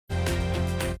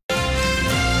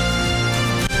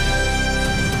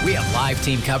Live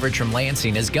team coverage from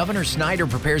Lansing as Governor Snyder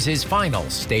prepares his final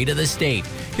State of the State.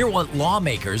 Hear what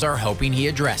lawmakers are hoping he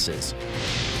addresses.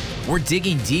 We're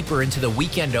digging deeper into the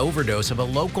weekend overdose of a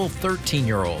local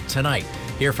 13-year-old tonight.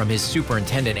 Hear from his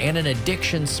superintendent and an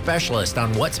addiction specialist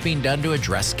on what's being done to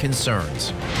address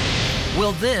concerns.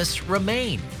 Will this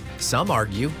remain? Some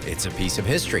argue it's a piece of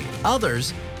history.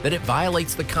 Others that it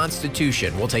violates the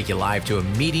Constitution. We'll take you live to a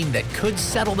meeting that could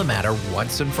settle the matter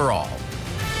once and for all.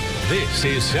 This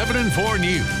is 7 and 4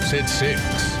 News at 6.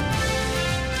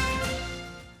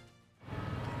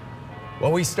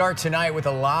 Well, we start tonight with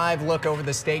a live look over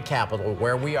the state capitol,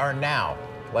 where we are now,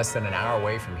 less than an hour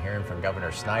away from hearing from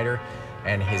Governor Snyder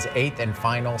and his 8th and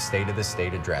final State of the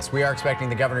State address. We are expecting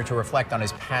the governor to reflect on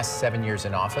his past 7 years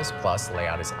in office, plus lay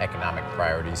out his economic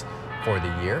priorities for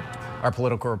the year. Our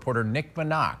political reporter Nick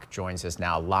Manock joins us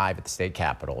now live at the state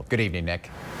capitol. Good evening, Nick.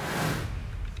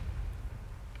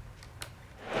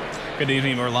 Good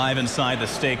evening. We're live inside the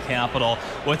state capitol.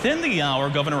 Within the hour,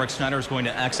 Governor Snyder is going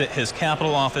to exit his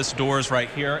Capitol office doors right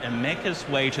here and make his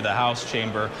way to the House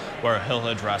chamber where he'll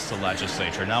address the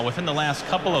legislature. Now, within the last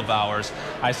couple of hours,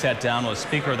 I sat down with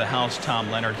Speaker of the House,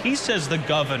 Tom Leonard. He says the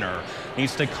governor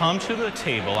needs to come to the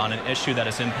table on an issue that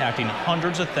is impacting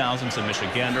hundreds of thousands of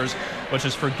Michiganders, which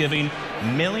is forgiving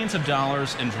millions of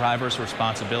dollars in driver's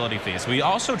responsibility fees. We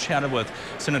also chatted with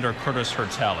Senator Curtis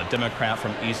Hertel, a Democrat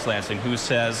from East Lansing, who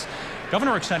says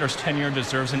Governor Snyder's tenure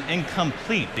deserves an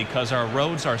incomplete because our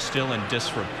roads are still in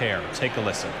disrepair. Take a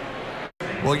listen.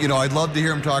 Well, you know, I'd love to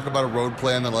hear him talk about a road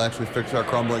plan that'll actually fix our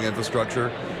crumbling infrastructure.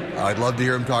 I'd love to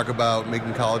hear him talk about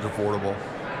making college affordable.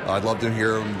 I'd love to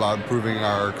hear him about improving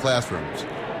our classrooms.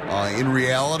 In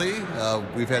reality,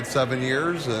 we've had 7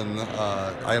 years, and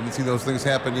I haven't seen those things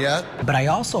happen yet. But I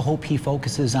also hope he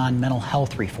focuses on mental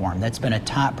health reform. That's been a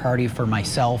top priority for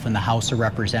myself and the House of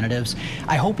Representatives.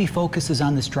 I hope he focuses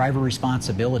on this driver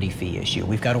responsibility fee issue.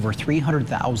 We've got over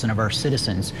 300,000 of our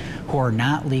citizens who are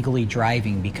not legally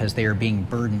driving because they are being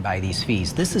burdened by these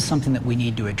fees. This is something that we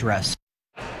need to address.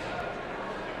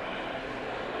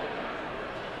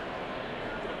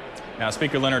 Now,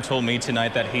 Speaker Leonard told me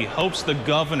tonight that he hopes the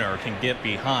governor can get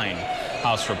behind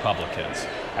House Republicans.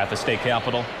 At the state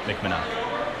capitol, Nick Manock.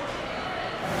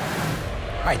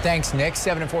 All right, thanks, Nick.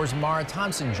 7 and 4's Mara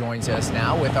Thompson joins us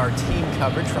now with our team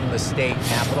coverage from the state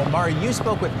capitol. Mara, you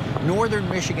spoke with Northern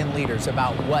Michigan leaders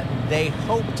about what they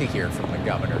hope to hear from the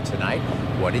governor tonight.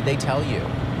 What did they tell you?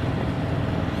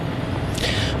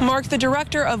 Mark, the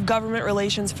Director of Government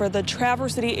Relations for the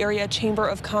Traverse City Area Chamber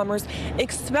of Commerce,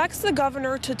 expects the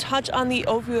governor to touch on the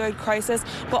opioid crisis,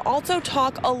 but also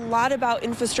talk a lot about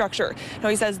infrastructure. Now,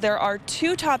 he says there are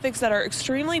 2 topics that are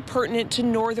extremely pertinent to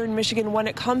Northern Michigan when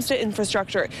it comes to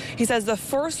infrastructure. He says the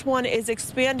first one is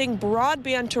expanding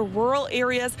broadband to rural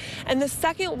areas, and the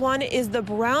second one is the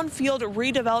Brownfield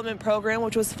Redevelopment Program,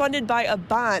 which was funded by a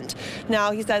bond. Now,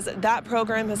 he says that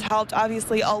program has helped,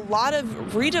 obviously, a lot of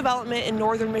redevelopment in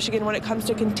Northern Michigan when it comes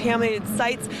to contaminated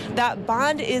sites. That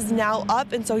bond is now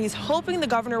up, and so he's hoping the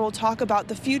governor will talk about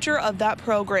the future of that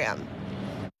program.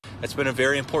 It's been a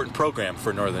very important program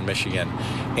for Northern Michigan,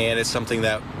 and it's something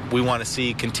that we want to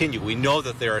see continue. We know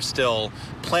that there are still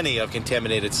plenty of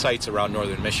contaminated sites around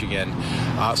Northern Michigan,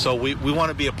 so we want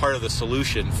to be a part of the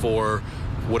solution for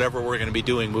whatever we're going to be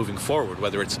doing moving forward,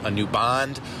 whether it's a new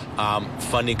bond,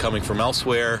 funding coming from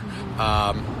elsewhere,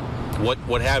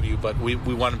 what have you, but we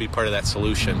want to be part of that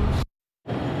solution.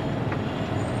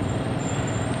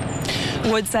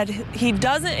 Wood said he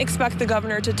doesn't expect the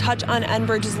governor to touch on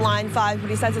Enbridge's Line 5, but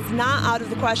he says it's not out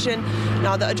of the question.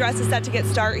 Now, the address is set to get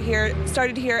started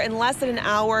here in less than an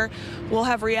hour. We'll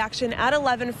have reaction at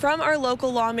 11 from our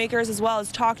local lawmakers, as well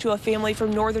as talk to a family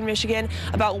from Northern Michigan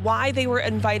about why they were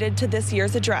invited to this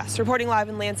year's address. Reporting live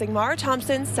in Lansing, Mara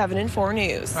Thompson, 7 and 4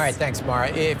 News. All right, thanks, Mara.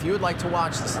 If you would like to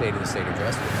watch the State of the State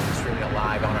address, we can stream it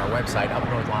live on our website,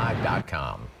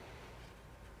 upnorthlive.com.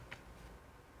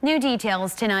 New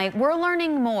details tonight. We're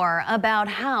learning more about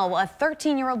how a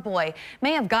 13-year-old boy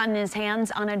may have gotten his hands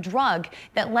on a drug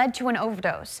that led to an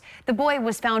overdose. The boy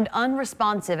was found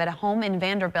unresponsive at a home in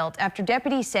Vanderbilt after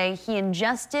deputies say he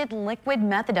ingested liquid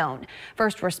methadone.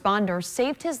 First responders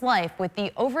saved his life with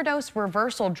the overdose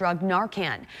reversal drug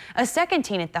Narcan. A second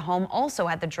teen at the home also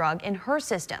had the drug in her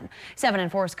system. 7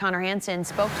 and 4's Connor Hansen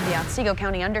spoke to the Otsego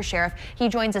County Undersheriff. He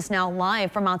joins us now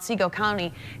live from Otsego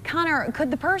County. Connor,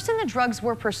 could the person the drugs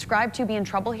were prescribed to be in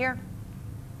trouble here?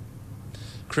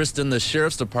 Kristen, the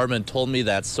Sheriff's Department told me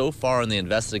that so far in the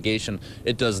investigation,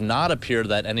 it does not appear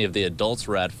that any of the adults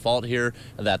were at fault here,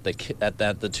 and that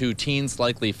the 2 teens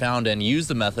likely found and used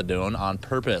the methadone on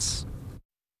purpose.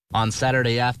 On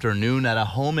Saturday afternoon at a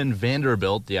home in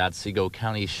Vanderbilt, the Otsego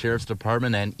County Sheriff's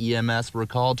Department and EMS were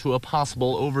called to a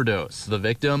possible overdose. The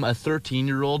victim, a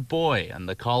 13-year-old boy, and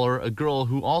the caller, a girl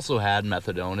who also had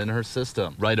methadone in her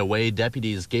system. Right away,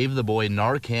 deputies gave the boy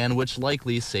Narcan, which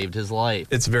likely saved his life.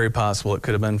 It's very possible it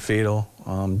could have been fatal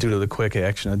due to the quick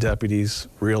action of deputies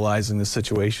realizing the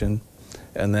situation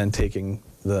and then taking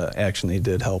the action they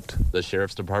did helped. The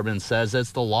Sheriff's Department says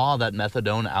it's the law that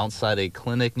methadone outside a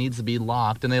clinic needs to be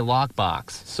locked in a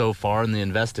lockbox. So far in the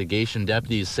investigation,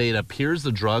 deputies say it appears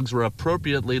the drugs were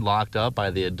appropriately locked up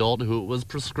by the adult who it was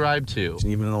prescribed to.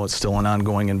 Even though it's still an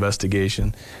ongoing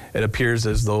investigation, it appears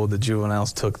as though the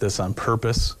juveniles took this on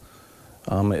purpose.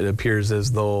 It appears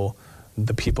as though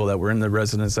the people that were in the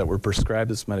residence that were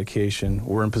prescribed this medication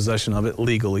were in possession of it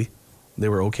legally. They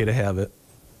were okay to have it.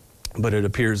 But it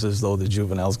appears as though the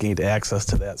juveniles gained access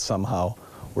to that somehow.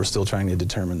 We're still trying to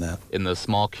determine that. In the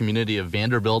small community of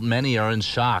Vanderbilt, many are in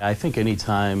shock. I think any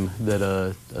time that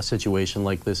a situation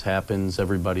like this happens,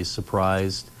 everybody's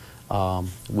surprised.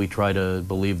 We try to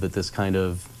believe that this kind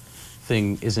of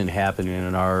thing isn't happening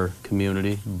in our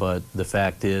community, but the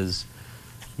fact is,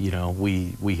 you know,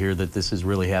 we hear that this is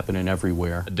really happening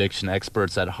everywhere. Addiction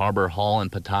experts at Harbor Hall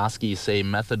and Petoskey say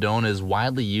methadone is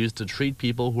widely used to treat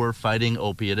people who are fighting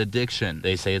opiate addiction.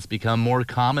 They say it's become more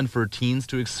common for teens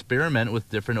to experiment with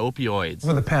different opioids.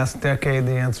 For the past decade,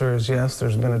 the answer is yes.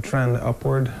 There's been a trend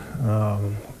upward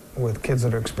with kids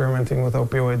that are experimenting with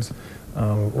opioids.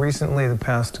 Recently, the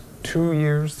past 2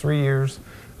 years, 3 years,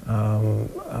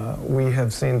 we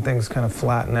have seen things kind of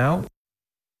flatten out.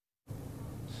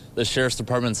 The Sheriff's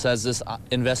Department says this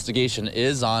investigation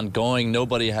is ongoing.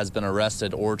 Nobody has been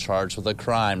arrested or charged with a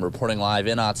crime. Reporting live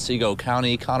in Otsego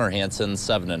County, Connor Hansen,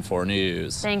 7 and 4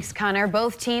 News. Thanks, Connor.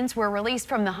 Both teens were released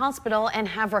from the hospital and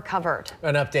have recovered.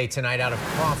 An update tonight out of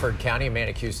Crawford County. A man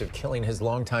accused of killing his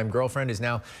longtime girlfriend is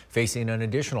now facing an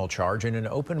additional charge in an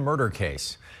open murder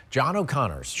case. John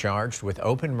O'Connor's charged with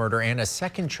open murder and a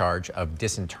second charge of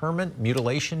disinterment,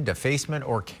 mutilation, defacement,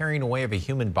 or carrying away of a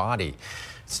human body.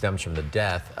 It stems from the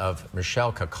death of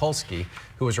Michelle Kukulski,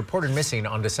 who was reported missing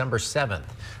on December 7th.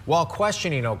 While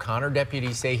questioning O'Connor,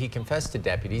 deputies say he confessed to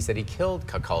deputies that he killed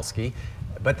Kukulski,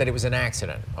 but that it was an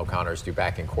accident. O'Connor's due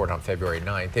back in court on February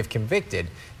 9th. If convicted,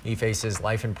 he faces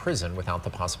life in prison without the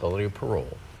possibility of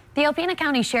parole. The Alpena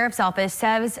County Sheriff's Office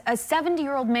says a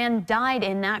 70-year-old man died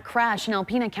in that crash in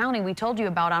Alpena County we told you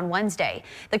about on Wednesday.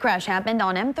 The crash happened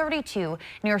on M32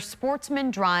 near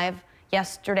Sportsman Drive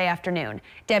yesterday afternoon.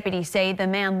 Deputies say the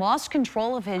man lost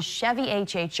control of his Chevy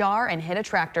HHR and hit a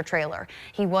tractor trailer.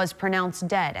 He was pronounced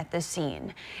dead at the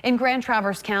scene. In Grand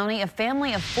Traverse County, a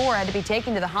family of 4 had to be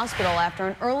taken to the hospital after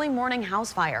an early morning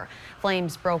house fire.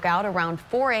 Flames broke out around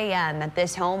 4 a.m. at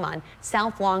this home on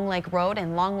South Long Lake Road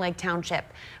in Long Lake Township.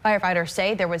 Firefighters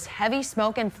say there was heavy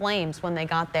smoke and flames when they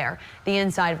got there. The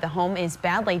inside of the home is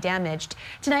badly damaged.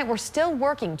 Tonight, we're still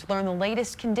working to learn the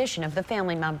latest condition of the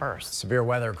family members. Severe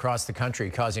weather across the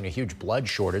country causing a huge blood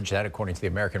shortage. That, according to the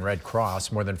American Red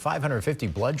Cross. More than 550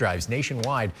 blood drives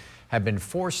nationwide have been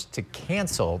forced to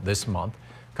cancel this month,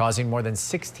 causing more than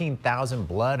 16,000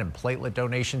 blood and platelet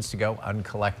donations to go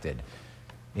uncollected.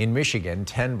 In Michigan,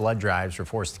 10 blood drives were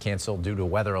forced to cancel due to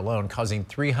weather alone, causing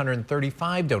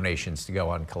 335 donations to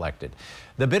go uncollected.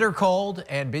 The bitter cold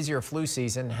and busier flu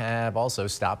season have also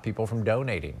stopped people from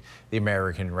donating. The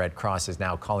American Red Cross is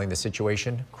now calling the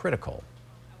situation critical.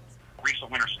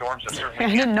 Recent winter storms have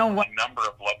certainly had a number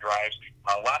of blood drives,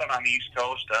 a lot of them on the East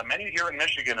Coast, many here in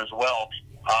Michigan as well.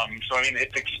 So, I mean,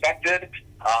 it's expected.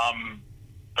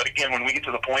 But again, when we get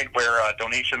to the point where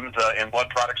donations and blood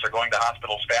products are going to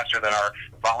hospitals faster than our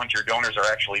volunteer donors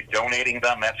are actually donating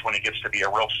them, that's when it gets to be a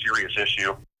real serious issue.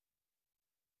 All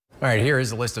right, here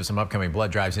is a list of some upcoming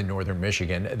blood drives in northern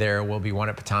Michigan. There will be one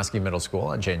at Petoskey Middle School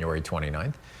on January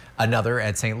 29th, another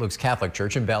at St. Luke's Catholic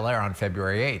Church in Bel Air on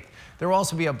February 8th. There will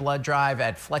also be a blood drive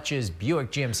at Fletch's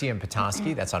Buick GMC in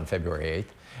Petoskey, that's on February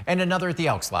 8th, and another at the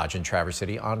Elks Lodge in Traverse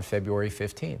City on February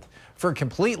 15th. For a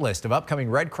complete list of upcoming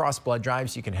Red Cross blood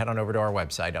drives, you can head on over to our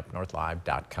website,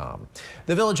 upnorthlive.com.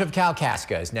 The Village of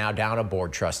Kalkaska is now down a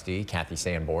board trustee. Kathy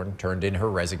Sanborn turned in her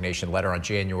resignation letter on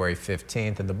January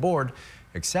 15th, and the board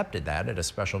accepted that at a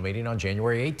special meeting on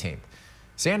January 18th.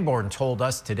 Sanborn told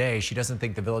us today she doesn't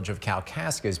think the Village of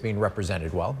Kalkaska is being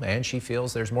represented well, and she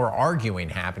feels there's more arguing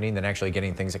happening than actually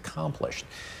getting things accomplished.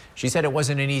 She said it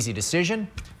wasn't an easy decision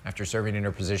after serving in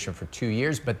her position for 2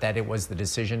 years, but that it was the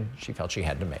decision she felt she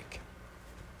had to make.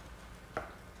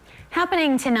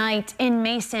 Happening tonight in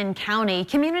Mason County,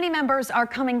 community members are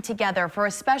coming together for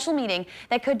a special meeting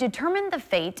that could determine the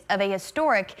fate of a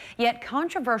historic yet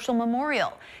controversial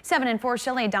memorial. 7 and 4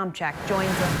 Shelley Domchek joins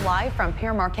us live from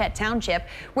Pere Marquette Township,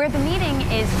 where the meeting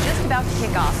is just about to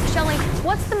kick off. Shelley,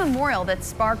 what's the memorial that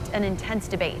sparked an intense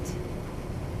debate?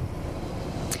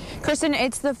 Kristen,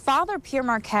 it's the Father Pere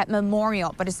Marquette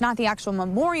Memorial, but it's not the actual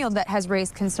memorial that has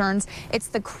raised concerns. It's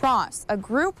the cross. A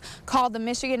group called the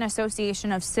Michigan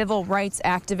Association of Civil Rights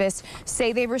Activists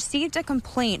say they received a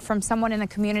complaint from someone in the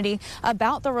community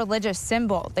about the religious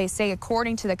symbol. They say,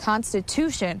 according to the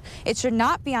Constitution, it should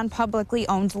not be on publicly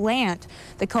owned land.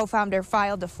 The co-founder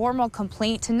filed a formal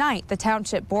complaint tonight. The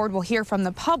township board will hear from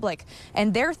the public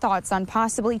and their thoughts on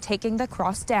possibly taking the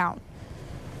cross down.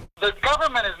 The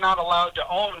government is not allowed to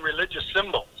own religious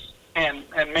symbols and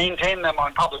maintain them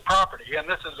on public property. And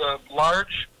this is a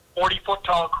large 40-foot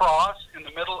tall cross in the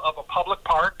middle of a public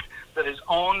park that is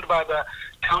owned by the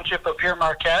township of Pere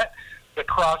Marquette. The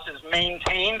cross is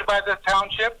maintained by the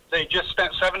township. They just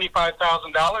spent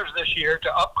 $75,000 this year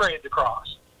to upgrade the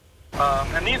cross.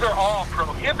 And these are all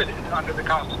prohibited under the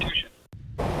Constitution.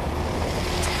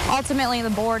 Ultimately,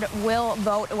 the board will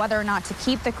vote whether or not to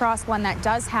keep the cross. When that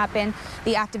does happen,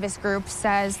 the activist group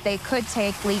says they could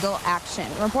take legal action.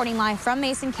 Reporting live from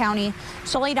Mason County,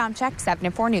 Shelley Domchek, 7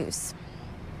 and 4 News.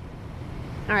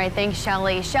 All right, thanks,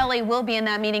 Shelley. Shelley will be in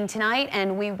that meeting tonight,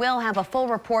 and we will have a full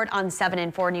report on 7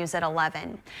 and 4 News at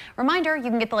 11. Reminder, you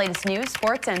can get the latest news,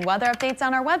 sports, and weather updates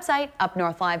on our website,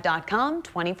 upnorthlive.com,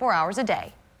 24 hours a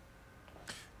day.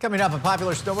 Coming up, a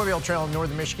popular snowmobile trail in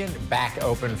northern Michigan back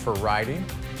open for riding.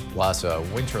 Plus, a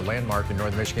winter landmark in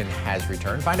northern Michigan has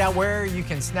returned. Find out where you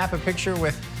can snap a picture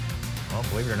with, well,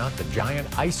 believe it or not, the giant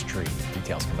ice tree.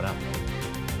 Details coming up.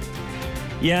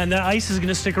 Yeah, and the ice is going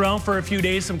to stick around for a few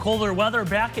days. Some colder weather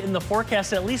back in the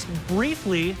forecast, at least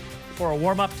briefly, for a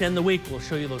warm-up to end the week. We'll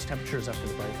show you those temperatures after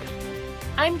the break.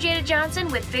 I'm Jada Johnson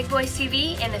with Big Boys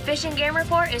TV, and the Fishing Game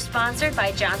Report is sponsored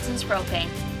by Johnson's Propane.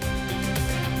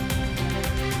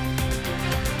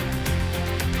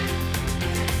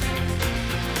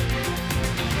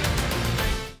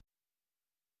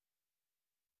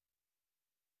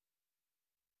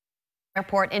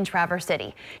 Airport in Traverse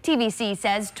City. TVC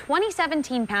says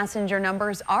 2017 passenger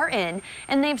numbers are in,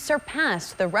 and they've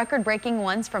surpassed the record-breaking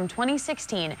ones from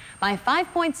 2016 by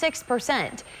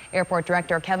 5.6%. Airport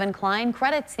Director Kevin Klein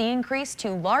credits the increase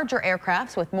to larger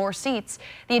aircrafts with more seats,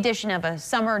 the addition of a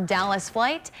summer Dallas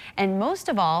flight, and most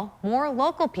of all, more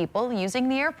local people using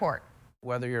the airport.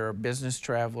 Whether you're a business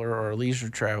traveler or a leisure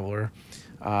traveler,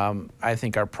 I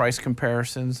think our price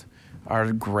comparisons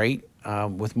are great.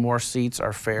 With more seats,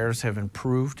 our fares have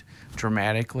improved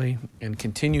dramatically and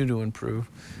continue to improve,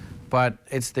 but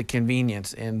it's the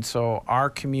convenience. And so our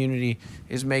community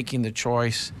is making the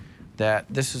choice that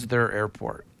this is their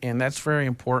airport, and that's very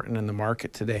important in the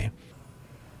market today.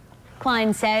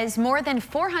 Klein says more than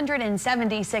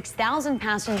 476,000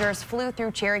 passengers flew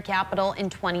through Cherry Capital in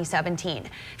 2017.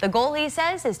 The goal, he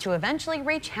says, is to eventually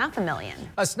reach 500,000.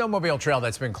 A snowmobile trail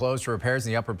that's been closed for repairs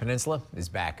in the Upper Peninsula is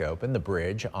back open. The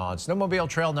bridge on Snowmobile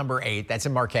Trail number 8, that's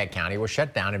in Marquette County, was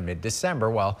shut down in mid-December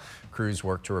while crews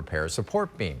worked to repair a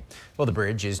support beam. Well, the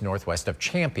bridge is northwest of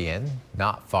Champion,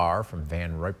 not far from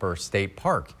Van Ruyper State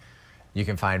Park. You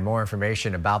can find more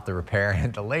information about the repair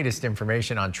and the latest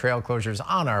information on trail closures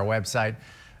on our website,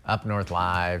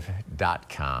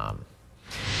 upnorthlive.com.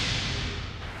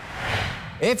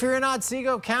 If you're in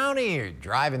Otsego County, you're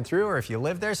driving through, or if you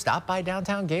live there, stop by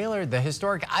downtown Gaylord. The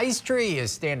historic ice tree is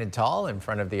standing tall in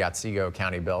front of the Otsego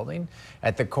County building.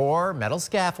 At the core, metal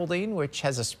scaffolding, which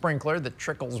has a sprinkler that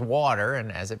trickles water,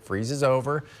 and as it freezes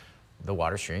over, the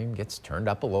water stream gets turned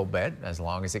up a little bit. As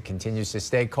long as it continues to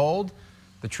stay cold,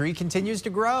 the tree continues to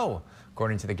grow.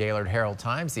 According to the Gaylord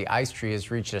Herald-Times, the ice tree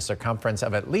has reached a circumference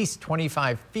of at least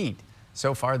 25 feet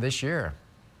so far this year.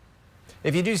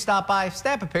 If you do stop by,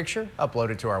 snap a picture, upload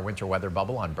it to our winter weather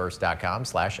bubble on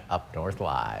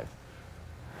burst.com/upnorthlive.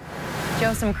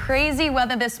 Joe, some crazy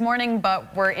weather this morning,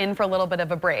 but we're in for a little bit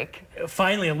of a break.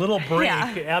 Finally, a little break.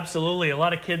 Yeah. Absolutely. A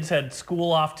lot of kids had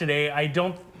school off today. I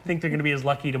don't think they're going to be as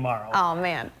lucky tomorrow. Oh,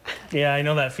 man. Yeah, I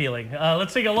know that feeling.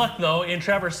 Let's take a look, though, in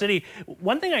Traverse City.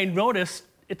 One thing I noticed,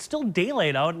 it's still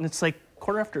daylight out, and it's like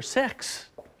 6:15.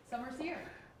 Summer's here.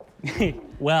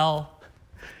 Well,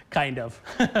 kind of.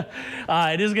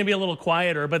 It is going to be a little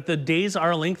quieter, but the days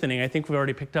are lengthening. I think we've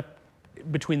already picked up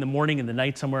between the morning and the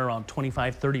night somewhere around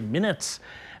 25-30 minutes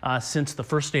since the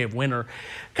first day of winter.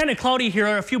 Kind of cloudy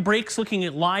here. A few breaks looking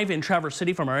at live in Traverse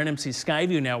City from our NMC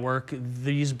Skyview network.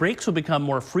 These breaks will become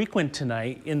more frequent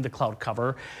tonight in the cloud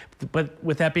cover. But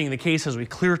with that being the case, as we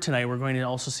clear tonight, we're going to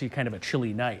also see kind of a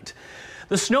chilly night.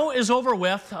 The snow is over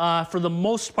with for the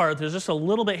most part. There's just a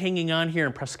little bit hanging on here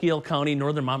in Presqu'île County,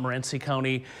 northern Montmorency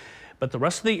County, but the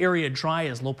rest of the area dry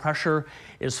as low pressure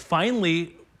is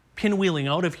finally pinwheeling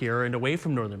out of here and away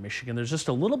from northern Michigan. There's just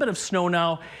a little bit of snow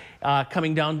now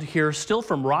coming down here, still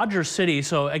from Rogers City.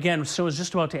 So again, snow is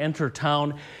just about to enter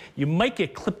town. You might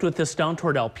get clipped with this down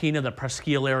toward Alpena, the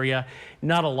Presqu'île area.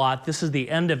 Not a lot. This is the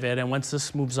end of it, and once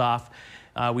this moves off,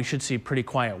 we should see pretty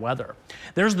quiet weather.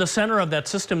 There's the center of that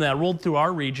system that rolled through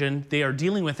our region. They are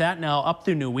dealing with that now up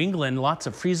through New England. Lots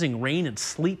of freezing rain and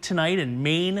sleet tonight in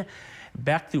Maine,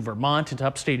 back through Vermont into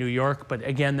upstate New York. But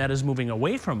again, that is moving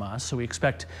away from us, so we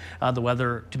expect the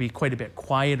weather to be quite a bit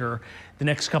quieter the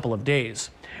next couple of days.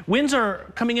 Winds are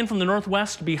coming in from the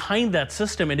northwest behind that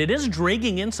system, and it is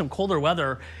dragging in some colder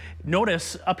weather.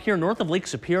 Notice up here north of Lake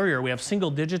Superior, we have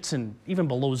single digits and even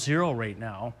below zero right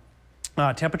now.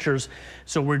 Temperatures,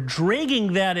 so we're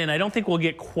dragging that in. I don't think we'll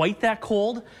get quite that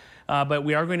cold, but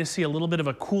we are going to see a little bit of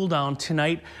a cool down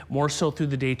tonight, more so through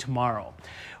the day tomorrow.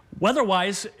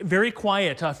 Weather-wise, very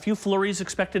quiet. A few flurries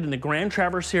expected in the Grand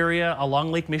Traverse area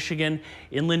along Lake Michigan.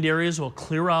 Inland areas will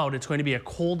clear out. It's going to be a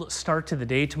cold start to the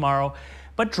day tomorrow,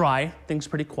 but dry. Things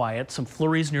pretty quiet. Some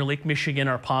flurries near Lake Michigan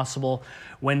are possible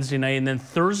Wednesday night, and then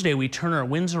Thursday we turn our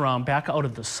winds around back out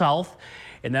of the south,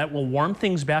 and that will warm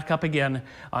things back up again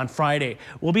on Friday.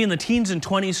 We'll be in the teens and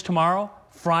 20s tomorrow.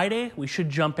 Friday, we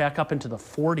should jump back up into the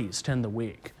 40s to end the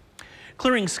week.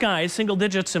 Clearing skies, single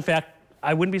digits. In fact,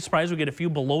 I wouldn't be surprised we get a few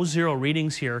below zero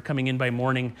readings here coming in by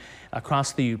morning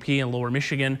across the UP and lower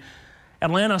Michigan.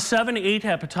 Atlanta 7, 8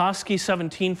 at Petoskey,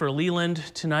 17 for Leland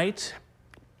tonight.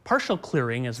 Partial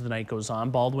clearing as the night goes on.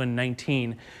 Baldwin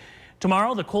 19.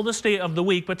 Tomorrow, the coldest day of the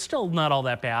week, but still not all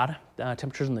that bad.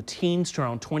 Temperatures in the teens to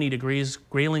around 20 degrees.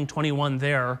 Grayling 21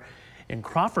 there in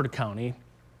Crawford County.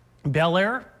 Bel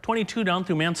Air 22 down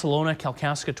through Mansalona,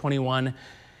 Kalkaska 21,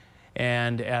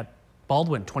 and at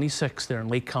Baldwin 26 there in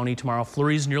Lake County tomorrow.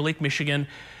 Flurries near Lake Michigan.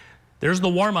 There's the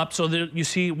warm up, so that you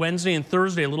see Wednesday and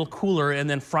Thursday a little cooler, and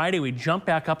then Friday we jump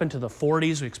back up into the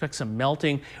 40s. We expect some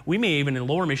melting. We may even in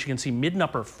lower Michigan see mid and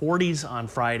upper 40s on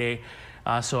Friday.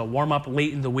 So a warm up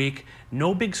late in the week.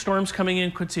 No big storms coming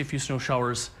in. Could see a few snow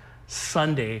showers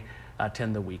Sunday to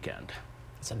end the weekend.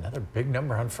 It's another big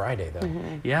number on Friday, though.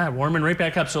 Yeah, warming right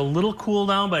back up. So a little cool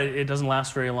down, but it doesn't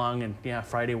last very long. And yeah,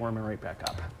 Friday warming right back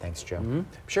up. Thanks, Joe. Be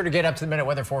sure to get up to the minute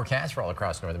weather forecast for all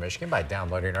across northern Michigan by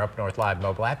downloading our Up North Live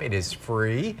mobile app. It is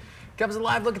free. Comes a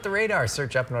live look at the radar.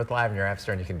 Search Up North Live in your app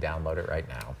store, and you can download it right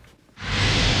now.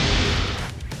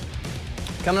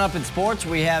 Coming up in sports,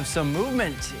 we have some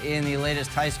movement in the latest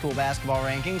high school basketball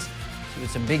rankings. So with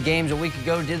some big games a week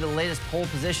ago, did the latest poll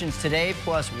positions today,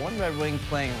 plus one Red Wing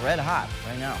playing red hot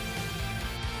right now.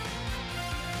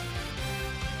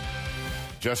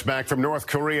 Just back from North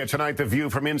Korea tonight, the view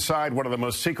from inside one of the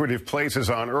most secretive places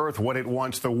on Earth, what it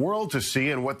wants the world to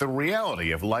see and what the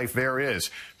reality of life there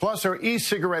is. Plus, are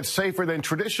e-cigarettes safer than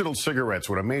traditional cigarettes?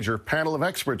 What a major panel of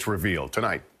experts revealed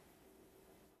tonight.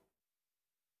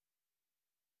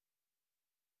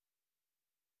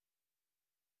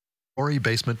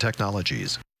 Basement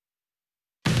Technologies.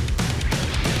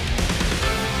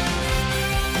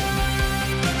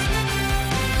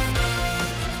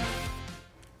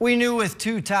 We knew with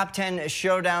two top 10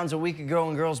 showdowns a week ago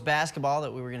in girls basketball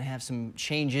that we were going to have some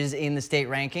changes in the state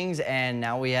rankings, and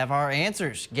now we have our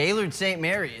answers. Gaylord St.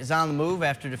 Mary is on the move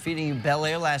after defeating Bel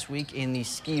Air last week in the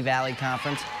Ski Valley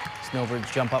Conference. Snowbirds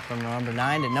jump up from number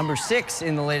 9 to number 6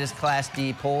 in the latest Class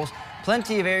D polls.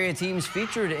 Plenty of area teams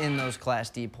featured in those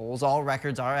Class D polls. All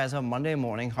records are as of Monday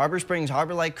morning. Harbor Springs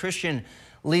Harbor Light Christian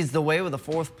leads the way with a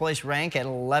 4th place rank at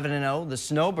 11-0. The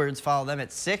Snowbirds follow them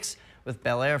at 6, with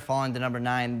Bel Air falling to number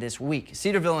 9 this week.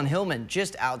 Cedarville and Hillman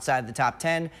just outside the top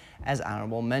 10 as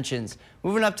honorable mentions.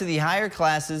 Moving up to the higher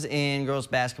classes in girls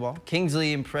basketball,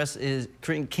 Kingsley's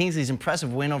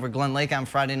impressive win over Glen Lake on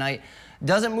Friday night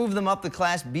doesn't move them up the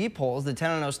Class B polls. The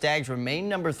 10-0 Stags remain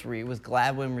number 3, with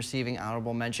Gladwin receiving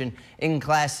honorable mention. In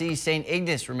Class C, St.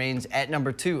 Ignace remains at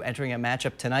number 2, entering a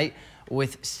matchup tonight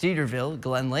with Cedarville.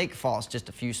 Glen Lake falls just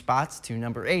a few spots to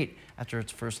number 8 after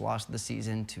its first loss of the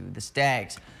season to the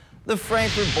Stags. The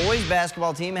Frankfort boys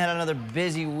basketball team had another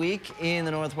busy week in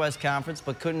the Northwest Conference,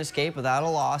 but couldn't escape without a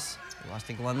loss. They lost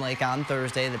to Glen Lake on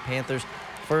Thursday. The Panthers'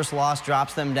 first loss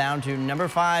drops them down to number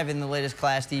 5 in the latest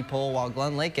Class D poll, while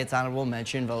Glen Lake gets honorable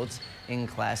mention votes in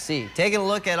Class C. Taking a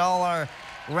look at all our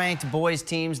ranked boys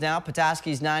teams now,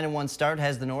 Petoskey's 9-1 start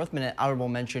has the Northmen at honorable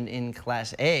mention in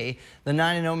Class A. The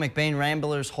 9-0 McBain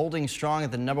Ramblers holding strong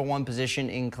at the number 1 position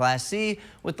in Class C,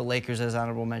 with the Lakers as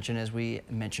honorable mention, as we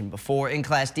mentioned before. In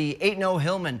Class D, 8-0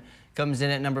 Hillman comes in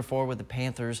at number 4, with the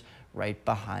Panthers right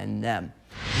behind them.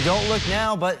 Don't look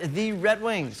now, but the Red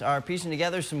Wings are piecing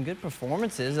together some good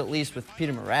performances, at least with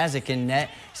Peter Mrazek in net.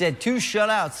 He's had 2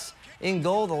 shutouts in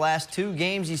goal the last 2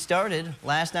 games he started,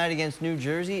 last night against New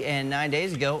Jersey and 9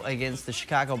 days ago against the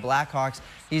Chicago Blackhawks.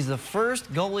 He's the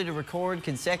first goalie to record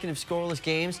consecutive scoreless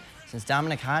games since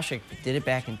Dominik Hasek did it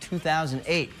back in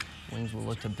 2008. Wings will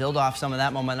look to build off some of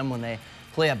that momentum when they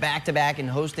play a back-to-back and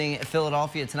hosting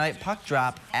Philadelphia tonight. Puck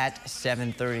drop at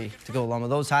 7:30. To go along with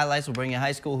those highlights, we'll bring you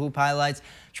high school hoop highlights.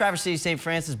 Traverse City St.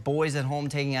 Francis boys at home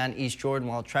taking on East Jordan,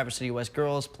 while Traverse City West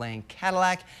girls playing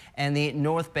Cadillac, and the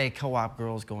North Bay Co-op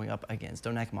girls going up against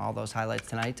Onekma. All those highlights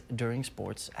tonight during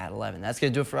Sports at 11. That's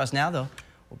going to do it for us now, though.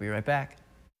 We'll be right back.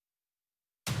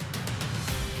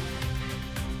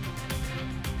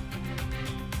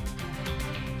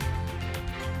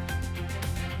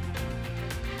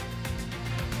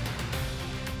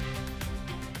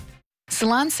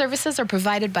 Salon services are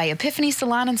provided by Epiphany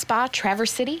Salon and Spa,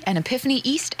 Traverse City, and Epiphany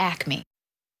East, Acme.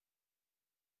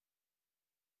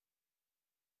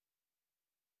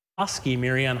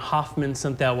 Marianne Hoffman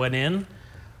sent that one in.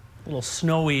 A little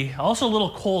snowy, also a little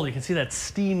cold. You can see that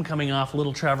steam coming off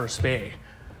Little Traverse Bay.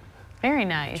 Very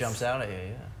nice. Jumps out at you,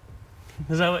 yeah.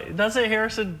 Is that what, does it,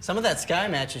 Harrison? Some of that sky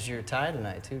matches your tie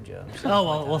tonight, too, Joe.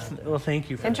 Oh, well,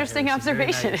 thank you for Interesting that,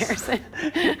 observation, nice. Harrison.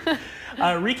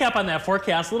 Recap on that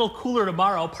forecast. A little cooler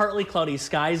tomorrow, partly cloudy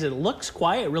skies. It looks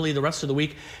quiet, really, the rest of the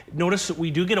week. Notice that we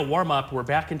do get a warm-up. We're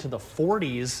back into the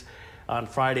 40s on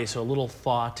Friday, so a little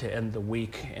thaw to end the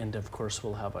week. And, of course,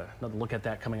 we'll have another look at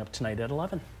that coming up tonight at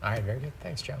 11. All right, very good.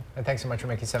 Thanks, Joe. And thanks so much for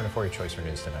making 7 to 4 your choice for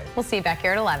news tonight. We'll see you back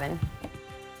here at 11.